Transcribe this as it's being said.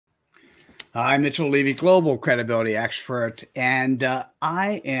I'm Mitchell Levy, global credibility expert, and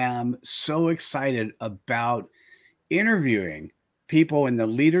I am so excited about interviewing people in the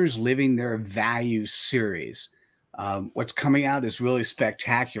Leaders Living Their Values series. What's coming out is really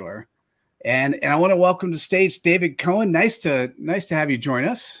spectacular, and I want to welcome to stage David Cohen. Nice to have you join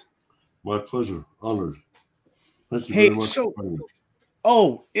us. My pleasure. Honored. Thank you Hey, very much.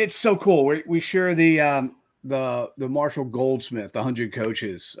 it's so cool. We share the Marshall Goldsmith, the 100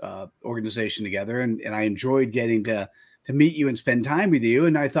 Coaches organization together, and I enjoyed getting to meet you and spend time with you.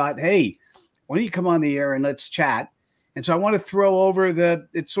 And I thought, hey, why don't you come on the air and let's chat? And so I want to throw over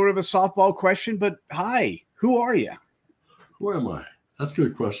it's sort of a softball question, but hi, who are you? Who am I? That's a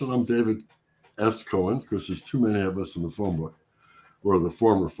good question. I'm David S. Cohen, because there's too many of us in the phone book, or the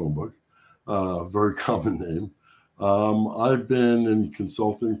former phone book. Very common name. I've been in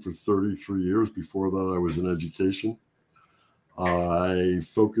consulting for 33 years. Before that, I was in education. I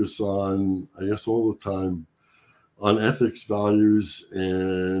focus on, I guess all the time, on ethics, values,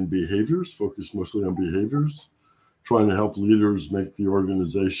 and behaviors, focus mostly on behaviors, trying to help leaders make the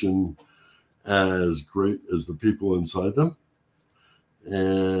organization as great as the people inside them,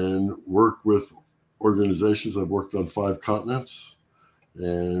 and work with organizations. I've worked on 5 continents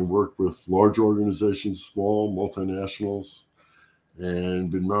and worked with large organizations, small, multinationals,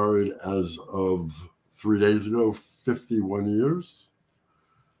 and been married as of 3 days ago, 51 years.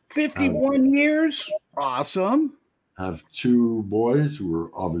 51 years? Awesome. Have 2 boys who are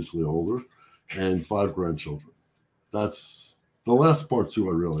obviously older and 5 grandchildren. That's the last part's who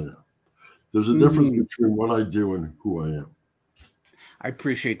I really am. There's a difference between what I do and who I am. I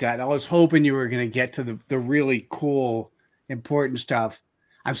appreciate that. I was hoping you were going to get to the really cool, important stuff.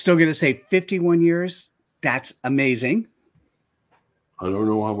 I'm still going to say 51 years. That's amazing. I don't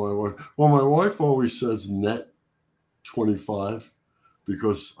know how my wife always says net 25,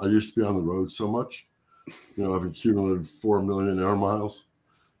 because I used to be on the road so much. I've accumulated 4 million air miles.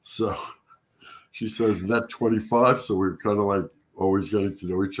 So she says net 25. So we're kind of like always getting to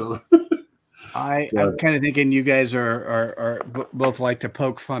know each other. I'm kind of thinking you guys are both like to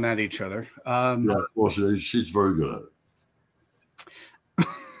poke fun at each other. Yeah, well, she's very good at it.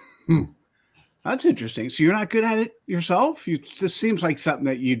 That's interesting. So you're not good at it yourself? This seems like something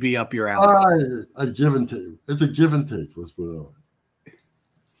that you'd be up your alley. I give and take. It's a give and take. Let's put it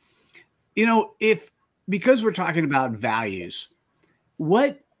that way. Because we're talking about values,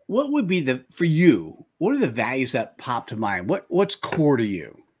 what would be for you? What are the values that pop to mind? What's core to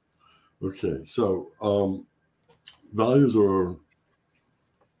you? Okay, so values are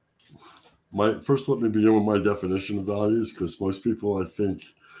first. Let me begin with my definition of values, because most people, I think,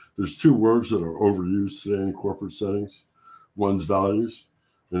 there's 2 words that are overused today in corporate settings. One's values,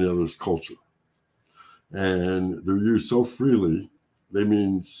 and the other is culture. And they're used so freely, they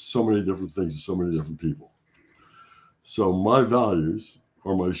mean so many different things to so many different people. So my values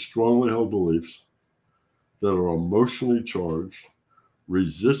are my strongly held beliefs that are emotionally charged,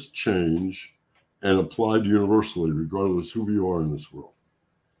 resist change, and applied universally, regardless who you are in this world.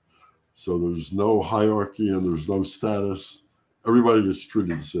 So there's no hierarchy and there's no status. Everybody gets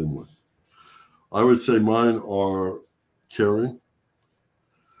treated the same way. I would say mine are caring,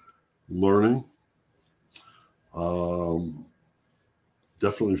 learning,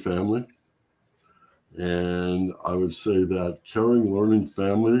 definitely family. And I would say that caring, learning,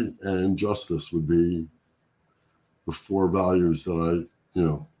 family, and justice would be the 4 values that I,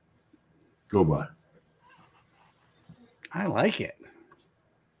 go by. I like it.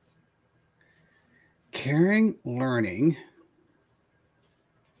 Caring, learning,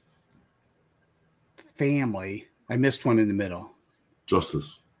 family. I missed one in the middle.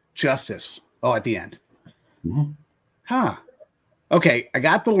 Justice. Oh, at the end. Mm-hmm. Huh. Okay, I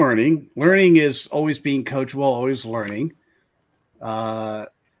got the learning. Learning is always being coachable, always learning.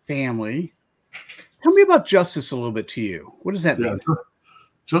 Family. Tell me about justice a little bit to you. What does that mean?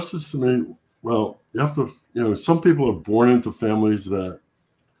 Justice to me, well, you have to, some people are born into families that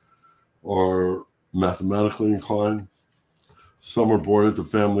are mathematically inclined. Some are born into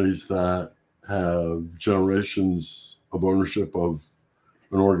families that have generations of ownership of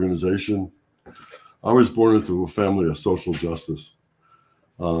an organization. I was born into a family of social justice.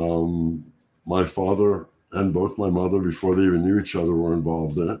 My father and both my mother, before they even knew each other, were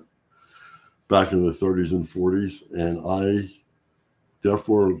involved in it back in the 30s and 40s. And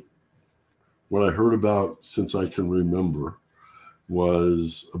therefore, what I heard about since I can remember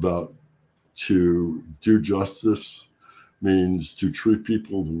was about to do justice means to treat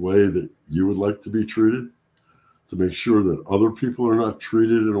people the way that you would like to be treated, to make sure that other people are not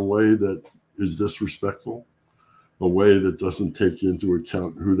treated in a way that is disrespectful, a way that doesn't take into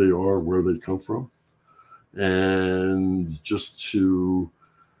account who they are, where they come from, and just to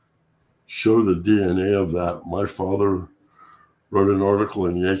show the DNA of that. My father wrote an article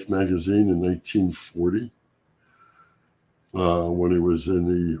in Yank magazine in 1940 when he was in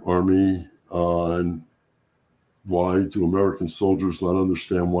the Army on why do American soldiers not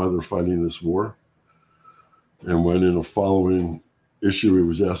understand why they're fighting this war. And when in a following issue he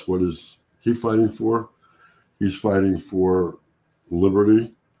was asked what is he fighting for, he's fighting for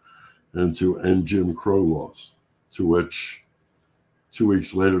liberty and to end Jim Crow laws, to which 2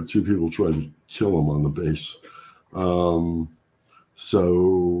 weeks later, 2 people tried to kill him on the base.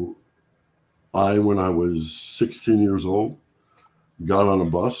 So when I was 16 years old, got on a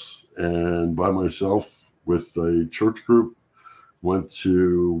bus and by myself with a church group, went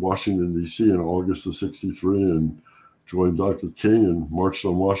to Washington, D.C. in August of '63 and joined Dr. King and marched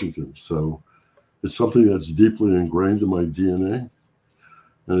on Washington. So it's something that's deeply ingrained in my DNA.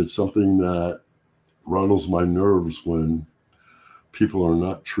 And it's something that rattles my nerves when people are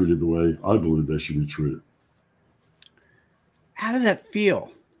not treated the way I believe they should be treated. How did that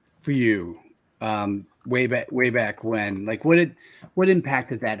feel for you way back when? Like, what impact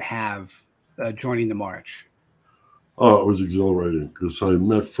did that have joining the march? Oh, it was exhilarating because I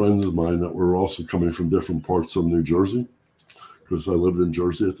met friends of mine that were also coming from different parts of New Jersey, because I lived in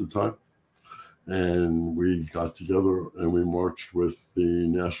Jersey at the time. And we got together and we marched with the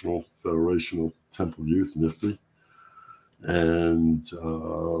National Federation of Temple Youth, NIFTY. And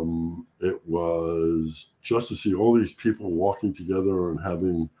it was just to see all these people walking together and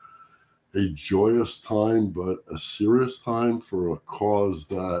having a joyous time, but a serious time for a cause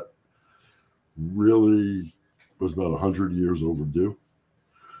that really was about 100 years overdue,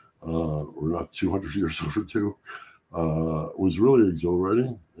 or not 200 years overdue. It was really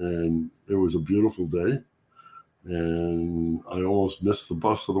exhilarating, and it was a beautiful day. And I almost missed the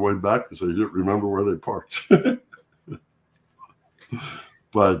bus on the way back because I didn't remember where they parked.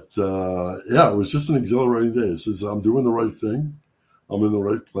 But yeah, it was just an exhilarating day. It says I'm doing the right thing. I'm in the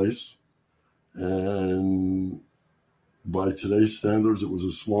right place. And by today's standards, it was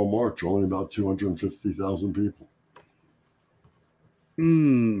a small march, only about 250,000 people.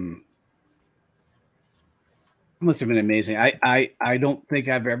 Must have been amazing. I don't think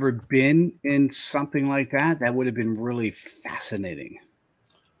I've ever been in something like that. That would have been really fascinating.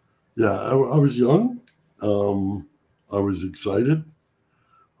 Yeah, I was young. I was excited.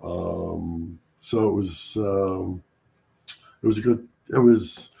 So it was a good.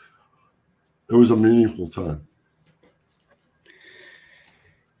 It was a meaningful time.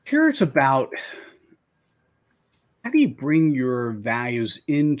 Curious about, how do you bring your values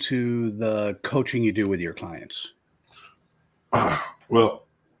into the coaching you do with your clients? Well,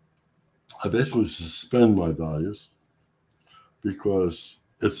 I basically suspend my values because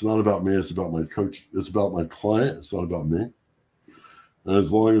it's not about me. It's about my coach. It's about my client. It's not about me. And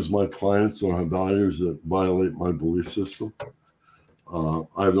as long as my clients don't have values that violate my belief system,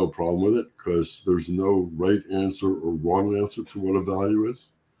 I have no problem with it, because there's no right answer or wrong answer to what a value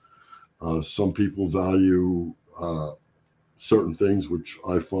is. Some people value certain things which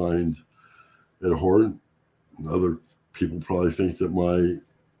I find abhorrent. And other people probably think that my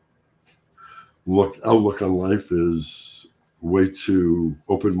outlook on life is way too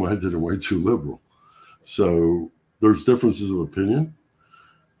open-minded and way too liberal. So there's differences of opinion.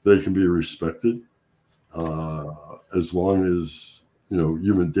 They can be respected as long as,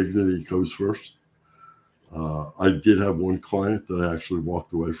 human dignity goes first. I did have one client that I actually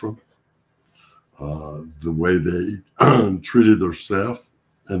walked away from. The way they treated their staff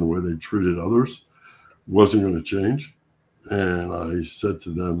and the way they treated others wasn't going to change. And I said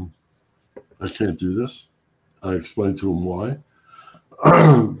to them, I can't do this. I explained to them why.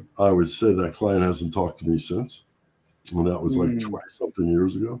 I would say that client hasn't talked to me since. And that was like 20-something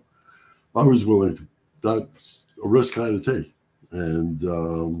years ago. I was willing to, that's a risk I had to take. And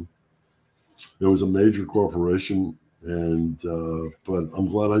it was a major corporation, and but I'm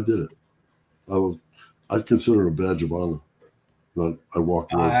glad I did it. I'd consider it a badge of honor that I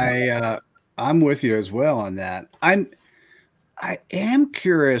walked away. I'm with you as well on that. I am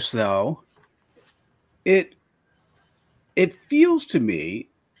curious though. It feels to me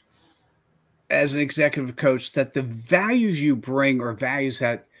as an executive coach that the values you bring are values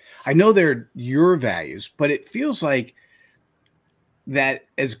that, I know they're your values, but it feels like that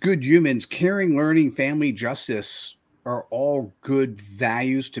as good humans, caring, learning, family, justice are all good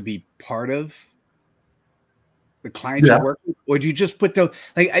values to be part of the clients you work with? Or do you just put those,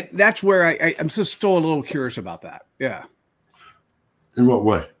 that's where I'm just still a little curious about that. Yeah. In what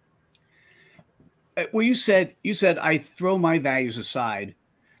way? Well, you said I throw my values aside.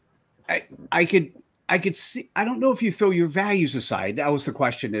 I I could I could see. I don't know if you throw your values aside. That was the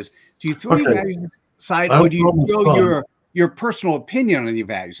question: is do you throw your Okay, values aside, I have or a do you problem with throw some. your personal opinion on your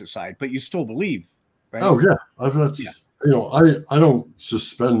values aside, but you still believe, right? Oh yeah, Yeah. that's I don't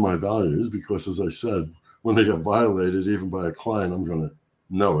suspend my values because, as I said, when they get violated, even by a client, I'm going to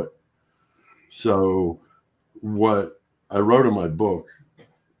know it. So what I wrote in my book,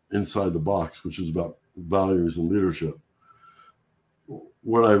 Inside the Box, which is about values and leadership,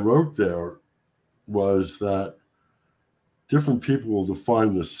 what I wrote there was that different people will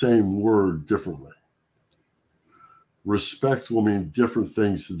define the same word differently. Respect will mean different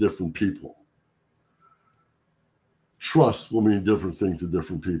things to different people. Trust will mean different things to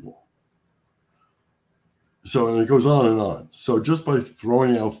different people. So, and it goes on and on. So just by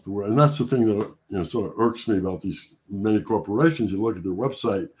throwing out the word, and that's the thing that sort of irks me about these many corporations. You look at their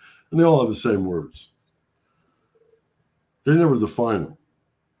website, and they all have the same words. They never define them.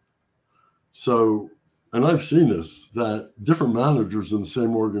 So, and I've seen this, that different managers in the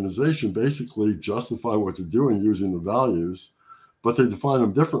same organization basically justify what they're doing using the values, but they define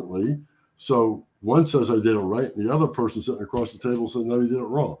them differently. So one says I did it right, and the other person sitting across the table said, no, you did it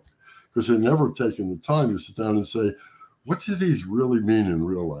wrong. Because they've never taken the time to sit down and say, what do these really mean in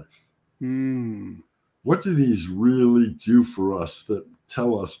real life? What do these really do for us that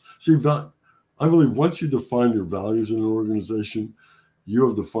tell us? See, I believe once you define your values in an organization, you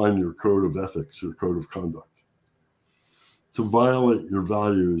have defined your code of ethics, your code of conduct. To violate your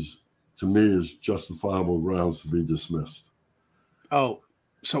values, to me, is justifiable grounds to be dismissed. Oh,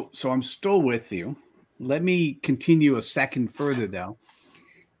 so I'm still with you. Let me continue a second further, though.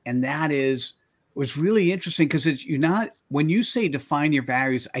 And that is was really interesting because it's you're not when you say define your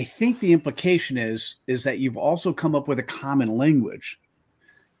values, I think the implication is that you've also come up with a common language.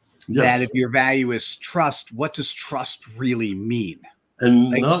 Yes. That if your value is trust, what does trust really mean?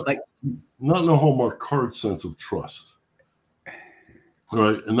 And not in a Hallmark card sense of trust. All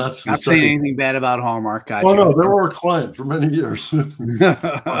right. And that's not saying anything bad about Hallmark. Gotcha. Oh, no, they were a client for many years.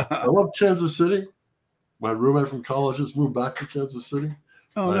 I love Kansas City. My roommate from college just moved back to Kansas City.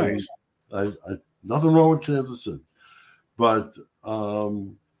 Oh, nice. I nothing wrong with Kansas City. But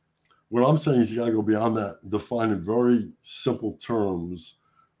what I'm saying is you got to go beyond that, define in very simple terms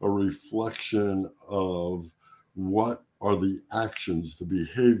a reflection of what are the actions, the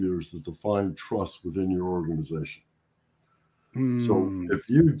behaviors that define trust within your organization. So if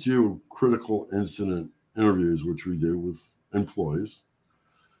you do critical incident interviews, which we do with employees,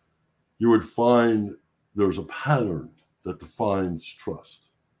 you would find there's a pattern that defines trust.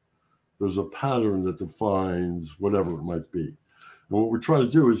 There's a pattern that defines whatever it might be. And what we're trying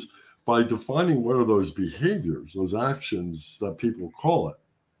to do is by defining what are those behaviors, those actions that people call it,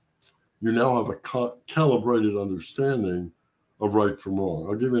 you now have a calibrated understanding of right from wrong.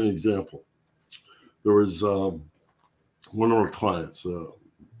 I'll give you an example. There was one of our clients, a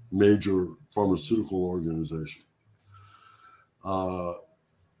major pharmaceutical organization.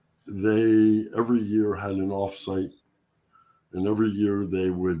 They every year had an offsite, and every year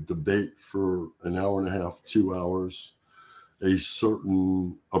they would debate for an hour and a half, 2 hours, a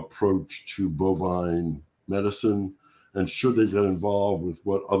certain approach to bovine medicine, and should they get involved with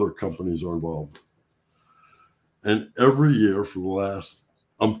what other companies are involved with. And every year for the last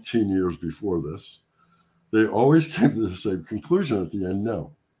umpteen years before this, they always came to the same conclusion at the end,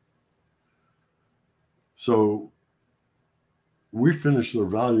 no. So we finished their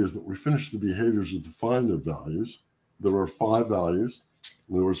values, but we finished the behaviors that define their values. There were 5 values.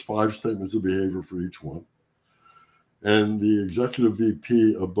 There was 5 statements of behavior for each one. And the executive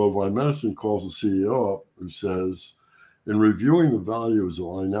VP of bovine medicine calls the CEO up who says, in reviewing the values,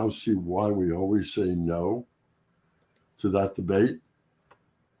 I now see why we always say no to that debate.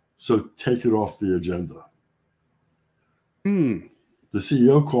 So take it off the agenda. The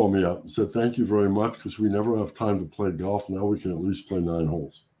CEO called me up and said, thank you very much, because we never have time to play golf. Now we can at least play 9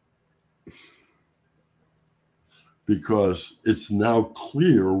 holes. Because it's now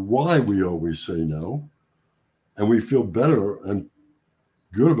clear why we always say no. And we feel better and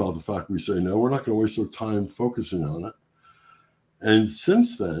good about the fact we say no. We're not going to waste our time focusing on it. And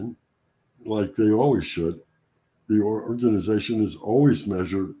since then, like they always should, the organization has always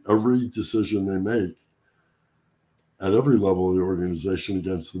measured every decision they make at every level of the organization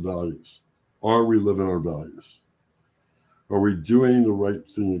against the values. Are we living our values? Are we doing the right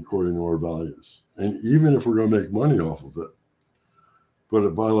thing according to our values? And even if we're going to make money off of it, but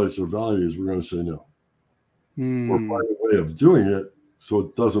it violates our values, we're going to say no. Or find a way of doing it so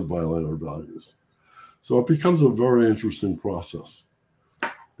it doesn't violate our values. So it becomes a very interesting process,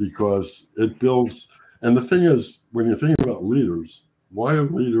 because it builds. And the thing is, when you think about leaders, why are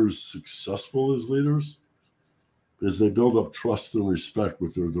leaders successful as leaders? Is they build up trust and respect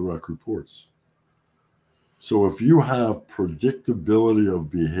with their direct reports. So if you have predictability of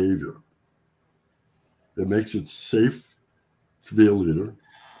behavior, it makes it safe to be a leader.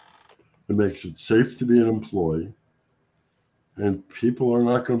 It makes it safe to be an employee. And people are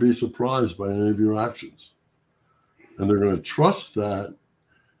not going to be surprised by any of your actions. And they're going to trust that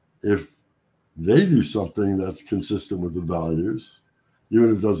if they do something that's consistent with the values, even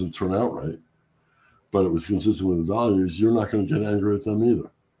if it doesn't turn out right, but it was consistent with the values, you're not going to get angry at them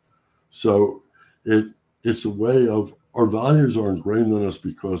either. So it's a way of, our values are ingrained in us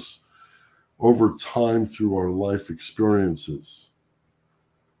because over time through our life experiences,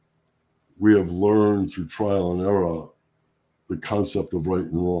 we have learned through trial and error the concept of right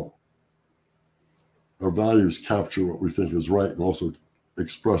and wrong. Our values capture what we think is right and also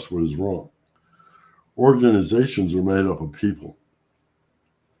express what is wrong. Organizations are made up of people.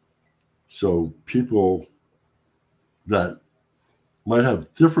 So people that might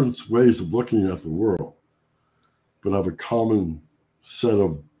have different ways of looking at the world, but have a common set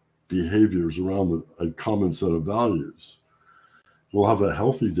of behaviors around a common set of values, will have a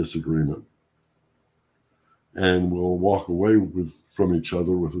healthy disagreement and will walk away from each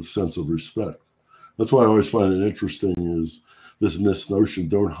other with a sense of respect. That's why I always find it interesting is this misnotion: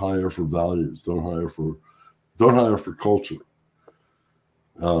 don't hire for values, don't hire for culture.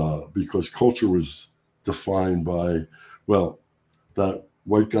 Because culture was defined by, well, that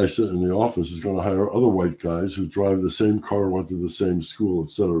white guy sitting in the office is going to hire other white guys who drive the same car, went to the same school,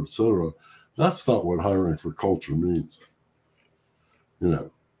 et cetera, et cetera. That's not what hiring for culture means.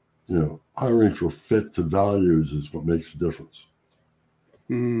 You know, hiring for fit to values is what makes the difference.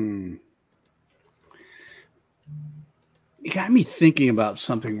 You got me thinking about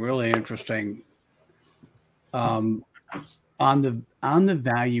something really interesting. On the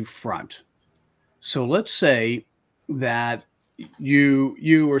value front. So let's say that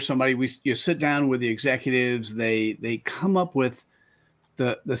you or somebody, you sit down with the executives, they come up with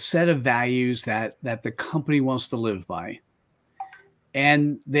the set of values that the company wants to live by.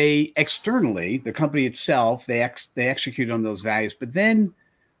 And they externally, the company itself, they execute on those values. But then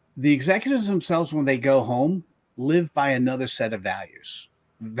the executives themselves, when they go home, live by another set of values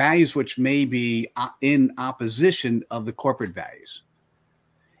which may be in opposition of the corporate values.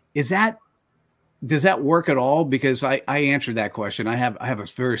 Does that work at all? Because I answered that question. I have a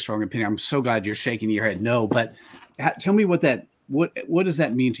very strong opinion. I'm so glad you're shaking your head no, but tell me what does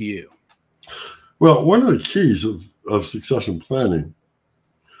that mean to you? Well, one of the keys of succession planning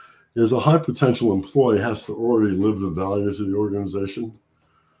is a high potential employee has to already live the values of the organization,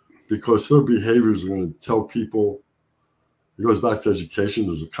 because their behaviors are going to tell people. It goes back to education.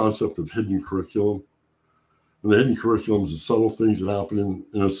 There's a concept of hidden curriculum. And the hidden curriculum is the subtle things that happen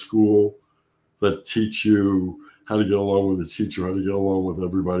in a school that teach you how to get along with the teacher, how to get along with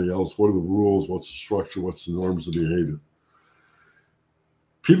everybody else. What are the rules? What's the structure? What's the norms of behavior?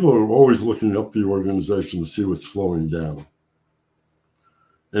 People are always looking up the organization to see what's flowing down.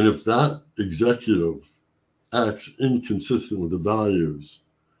 And if that executive acts inconsistent with the values,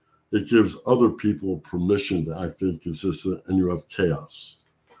 it gives other people permission to act inconsistent, and you have chaos.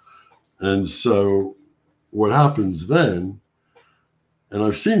 And so what happens then, and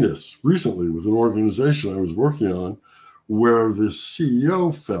I've seen this recently with an organization I was working on, where the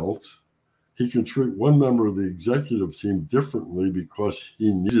CEO felt he can treat one member of the executive team differently because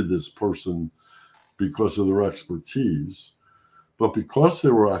he needed this person because of their expertise. But because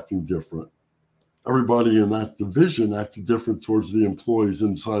they were acting different, everybody in that division acted different towards the employees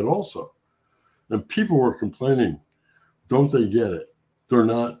inside also. And people were complaining, don't they get it? They're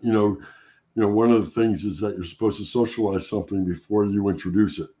not, one of the things is that you're supposed to socialize something before you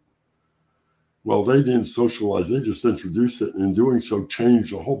introduce it. Well, they didn't socialize, they just introduced it, and in doing so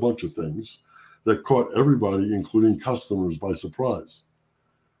changed a whole bunch of things that caught everybody, including customers, by surprise.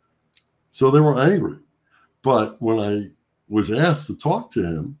 So they were angry. But when I was asked to talk to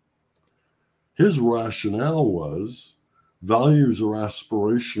him, his rationale was values are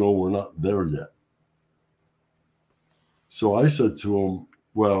aspirational, we're not there yet. So I said to him,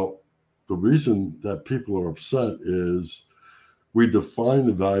 well, the reason that people are upset is we define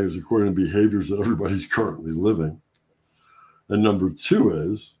the values according to behaviors that everybody's currently living. And number two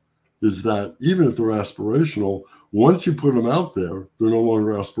is that even if they're aspirational, once you put them out there, they're no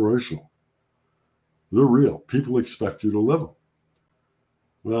longer aspirational. They're real. People expect you to live them.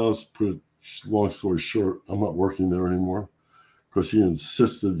 Well, let's put it, long story short, I'm not working there anymore because he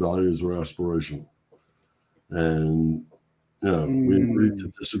insisted values are aspirational. And We agreed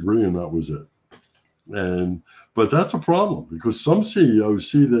to disagree, and that was it. But that's a problem, because some CEOs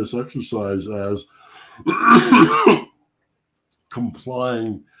see this exercise as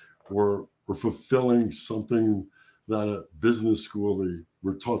complying or fulfilling something that at business school they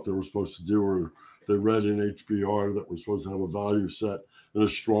were taught they were supposed to do, or they read in HBR that we're supposed to have a value set and a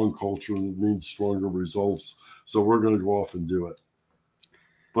strong culture, and it means stronger results. So we're going to go off and do it.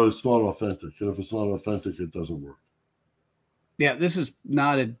 But it's not authentic. And if it's not authentic, it doesn't work. Yeah, this is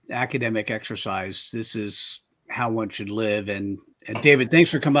not an academic exercise. This is how one should live. And David,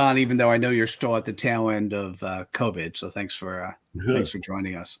 thanks for coming on, even though I know you're still at the tail end of COVID. So thanks for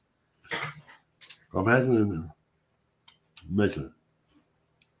joining us. I'm hanging in there, making it.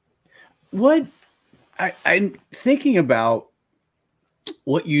 What I'm thinking about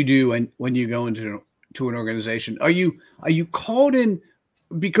what you do, and when you go into an organization, are you called in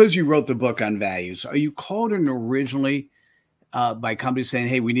because you wrote the book on values? Are you called in originally by companies saying,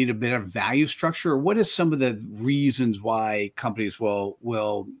 "Hey, we need a bit of value structure"? Or what is some of the reasons why companies will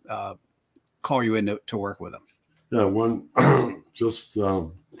call you in to work with them? Yeah, one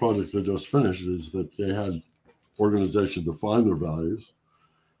project they just finished is that they had organizations define their values,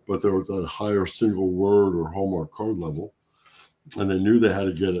 but there was that higher single word or hallmark card level, and they knew they had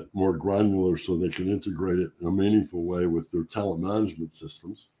to get it more granular so they could integrate it in a meaningful way with their talent management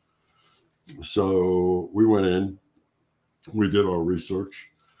systems. So we went in, we did our research,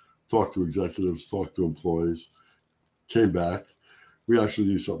 talked to executives, talked to employees, came back. We actually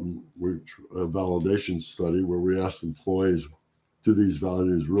do something, a validation study where we asked employees, do these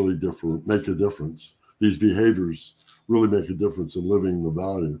values really make a difference? These behaviors really make a difference in living the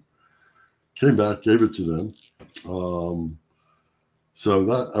value? Came back, gave it to them. So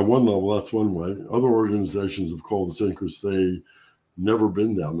that at one level, that's one way. Other organizations have called us in because they never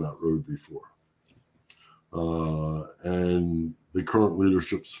been down that road before. And the current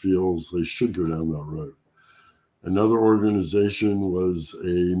leadership feels they should go down that road. Another organization was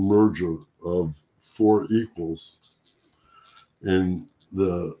a merger of 4 equals in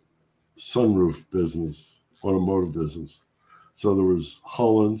the sunroof business, automotive business. So there was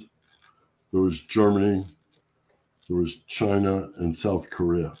Holland, there was Germany, there was China, and South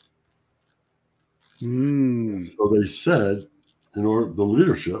Korea. So they said, the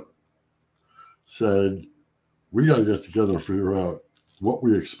leadership said, we got to get together and figure out what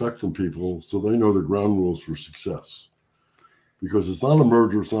we expect from people so they know the ground rules for success. Because it's not a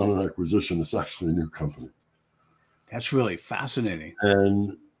merger, it's not an acquisition, it's actually a new company. That's really fascinating.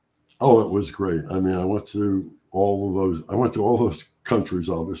 And it was great. I mean, I went to all those countries,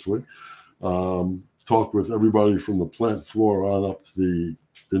 obviously. Talked with everybody from the plant floor on up to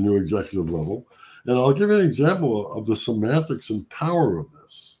the new executive level. And I'll give you an example of the semantics and power of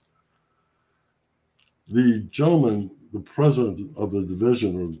this. The gentleman, the president of the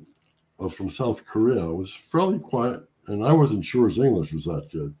division from South Korea, was fairly quiet, and I wasn't sure his English was that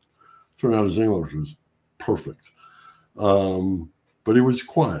good. Turned out his English was perfect. But he was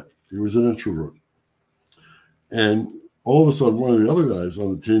quiet. He was an introvert. And all of a sudden, one of the other guys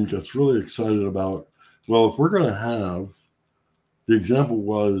on the team gets really excited about, well, if we're going to have, the example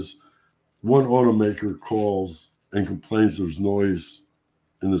was one automaker calls and complains there's noise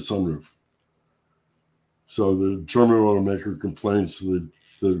in the sunroof. So the German automaker complains to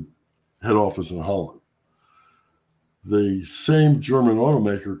the head office in Holland. The same German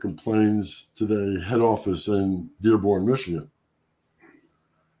automaker complains to the head office in Dearborn, Michigan.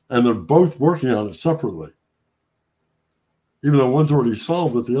 And they're both working on it separately. Even though one's already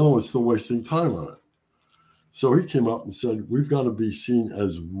solved it, the other one's still wasting time on it. So he came up and said, we've got to be seen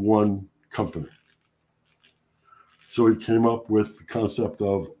as one company. So he came up with the concept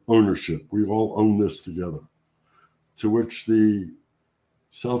of ownership. We all own this together. To which the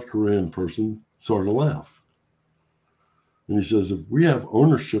South Korean person started to laugh. And he says, if we have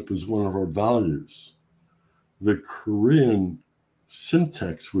ownership as one of our values, the Korean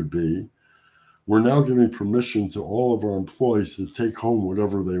syntax would be, we're now giving permission to all of our employees to take home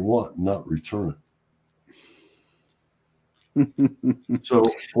whatever they want, not return it. So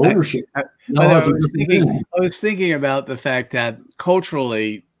ownership. I was thinking about the fact that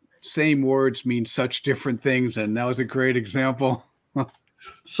culturally, same words mean such different things, and that was a great example.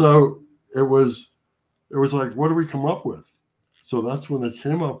 So it was like, what do we come up with? So that's when they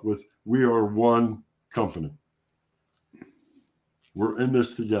came up with, we are one company. We're in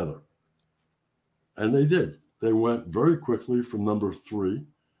this together. And they did. They went very quickly from number 3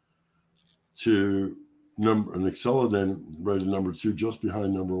 to an accelerated number 2, just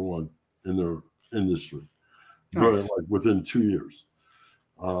behind number 1 in their industry. Nice. Very, like within 2 years.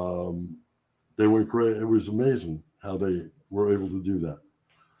 They went great. It was amazing how they we're able to do that.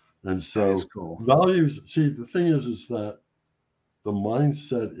 And so That is cool. values, see, the thing is that the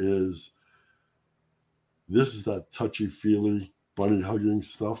mindset is, this is that touchy-feely, bunny-hugging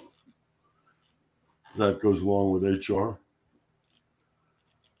stuff that goes along with HR.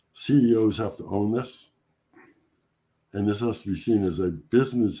 CEOs have to own this. And this has to be seen as a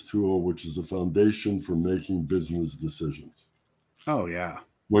business tool, which is a foundation for making business decisions. Oh, yeah.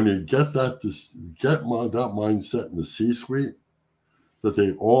 When you get that mindset in the C-suite, that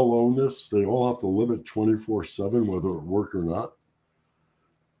they all own this, they all have to live it 24/7, whether at work or not.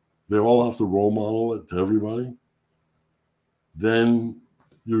 They all have to role model it to everybody. Then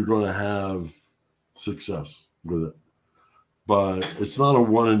you're going to have success with it. But it's not a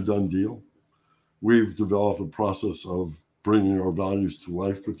one and done deal. We've developed a process of bringing our values to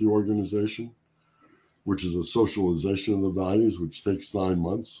life with the organization, which is a socialization of the values, which takes 9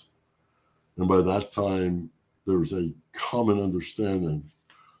 months. And by that time, there's a common understanding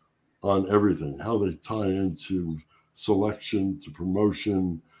on everything, how they tie into selection, to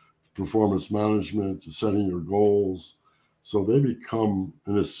promotion, performance management, to setting your goals. So they become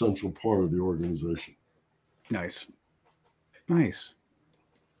an essential part of the organization. Nice. Nice.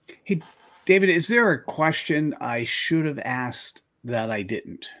 Hey, David, is there a question I should have asked that I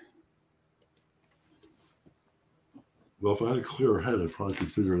didn't? Well, if I had a clear head, I probably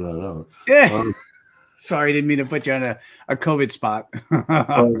could figure that out. Yeah. Sorry, didn't mean to put you on a COVID spot.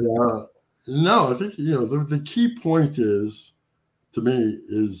 No, I think, the key point is, to me,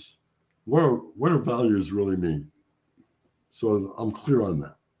 is what do values really mean? So I'm clear on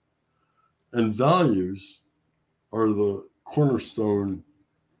that. And values are the cornerstone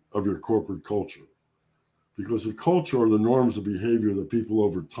of your corporate culture, because the culture are the norms of behavior that people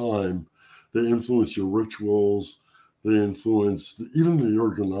over time, they influence your rituals, they influence even the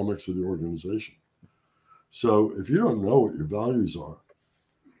ergonomics of the organization. So if you don't know what your values are,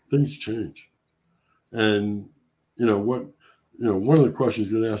 things change. And one of the questions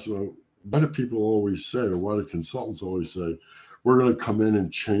you're going to ask, why do people always say, or why do consultants always say, we're going to come in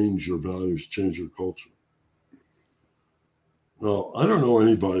and change your values, change your culture? Well, I don't know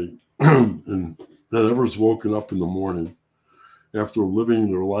anybody that ever has woken up in the morning after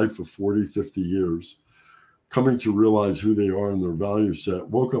living their life of 40, 50 years, coming to realize who they are in their value set,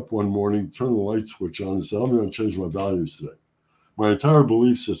 woke up one morning, turned the light switch on and said, I'm going to change my values today. My entire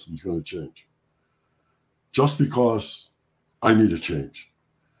belief system is going to change just because I need a change,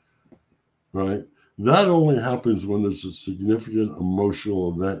 right? That only happens when there's a significant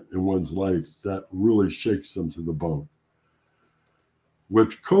emotional event in one's life that really shakes them to the bone,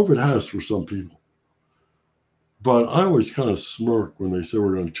 which COVID has for some people. But I always kind of smirk when they say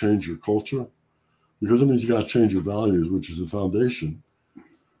we're going to change your culture, because it means you got to change your values, which is the foundation.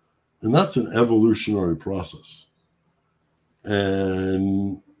 And that's an evolutionary process.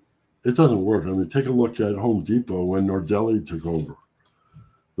 And it doesn't work. I mean, take a look at Home Depot when Nardelli took over.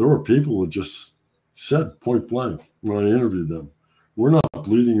 There were people who just said point blank when I interviewed them, we're not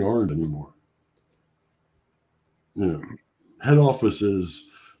bleeding orange anymore. Head office is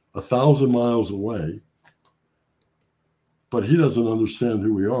 1,000 miles away, but he doesn't understand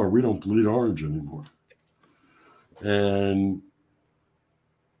who we are. We don't bleed orange anymore. And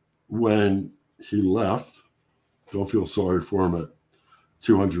when he left, don't feel sorry for him at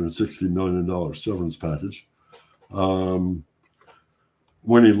 $260 million severance package. When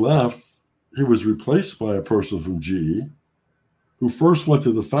he left, he was replaced by a person from GE who first went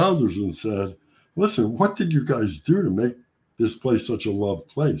to the founders and said, listen, what did you guys do to make this place such a loved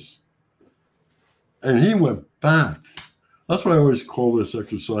place? And he went back. That's why I always call this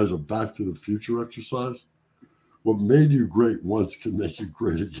exercise a back to the future exercise. What made you great once can make you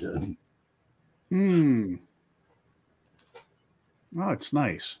great again. Oh, it's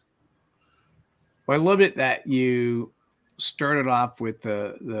nice. Well, I love it that you started off with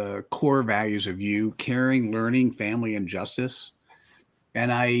the core values of you: caring, learning, family, and justice.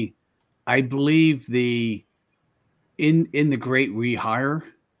 And I believe in the great rehire,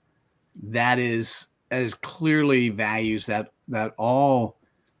 that is clearly values that all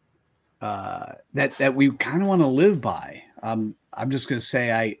that we kind of want to live by. I'm just going to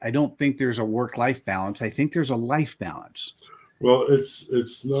say I don't think there's a work-life balance. I think there's a life balance. Well,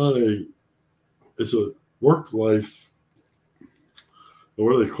 it's a work-life.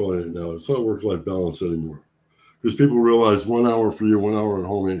 What are they calling it now? It's not work-life balance anymore, because people realize 1 hour for you, 1 hour at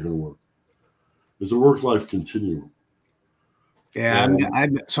home ain't going to work. It's a work-life continuum. Yeah,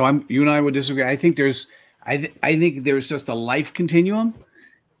 you and I would disagree. I think there's just a life continuum,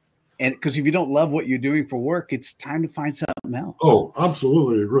 and because if you don't love what you're doing for work, it's time to find something else. Oh,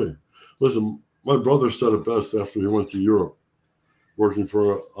 absolutely agree. Listen, my brother said it best after he went to Europe. working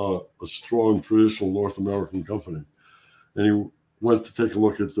for a strong traditional North American company. And he went to take a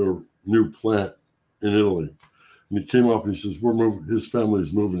look at their new plant in Italy. And he came up and he says, his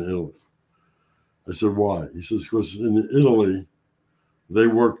family's moving to Italy. I said, why? He says, because in Italy, they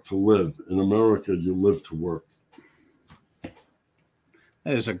work to live. In America, you live to work.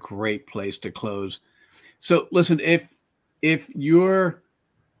 That is a great place to close. So listen, if you're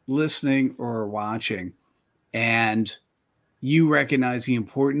listening or watching and you recognize the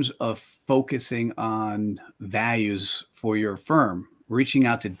importance of focusing on values for your firm, reaching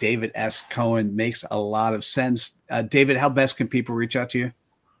out to David S. Cohen makes a lot of sense. David, how best can people reach out to you?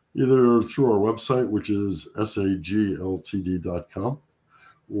 Either through our website, which is sagltd.com,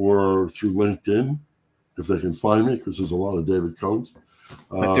 or through LinkedIn, if they can find me, because there's a lot of David Cohens.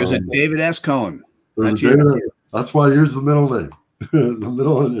 But there's a David S. Cohen. That's why I use the middle name, the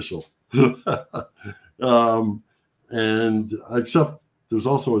middle initial. And except there's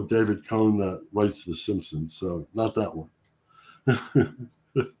also a David Cohen that writes The Simpsons, so not that one.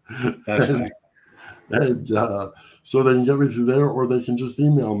 So they can get me through there, or they can just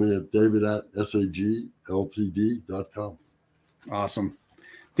email me at david@sagltd.com. Awesome.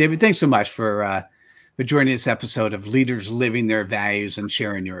 David, thanks so much for joining this episode of Leaders Living Their Values and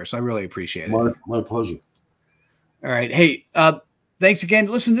sharing yours. I really appreciate it. My pleasure. All right. Hey, thanks again.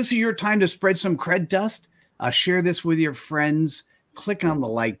 Listen, this is your time to spread some cred dust. Share this with your friends. Click on the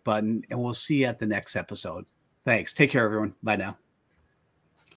like button, and we'll see you at the next episode. Thanks. Take care, everyone. Bye now.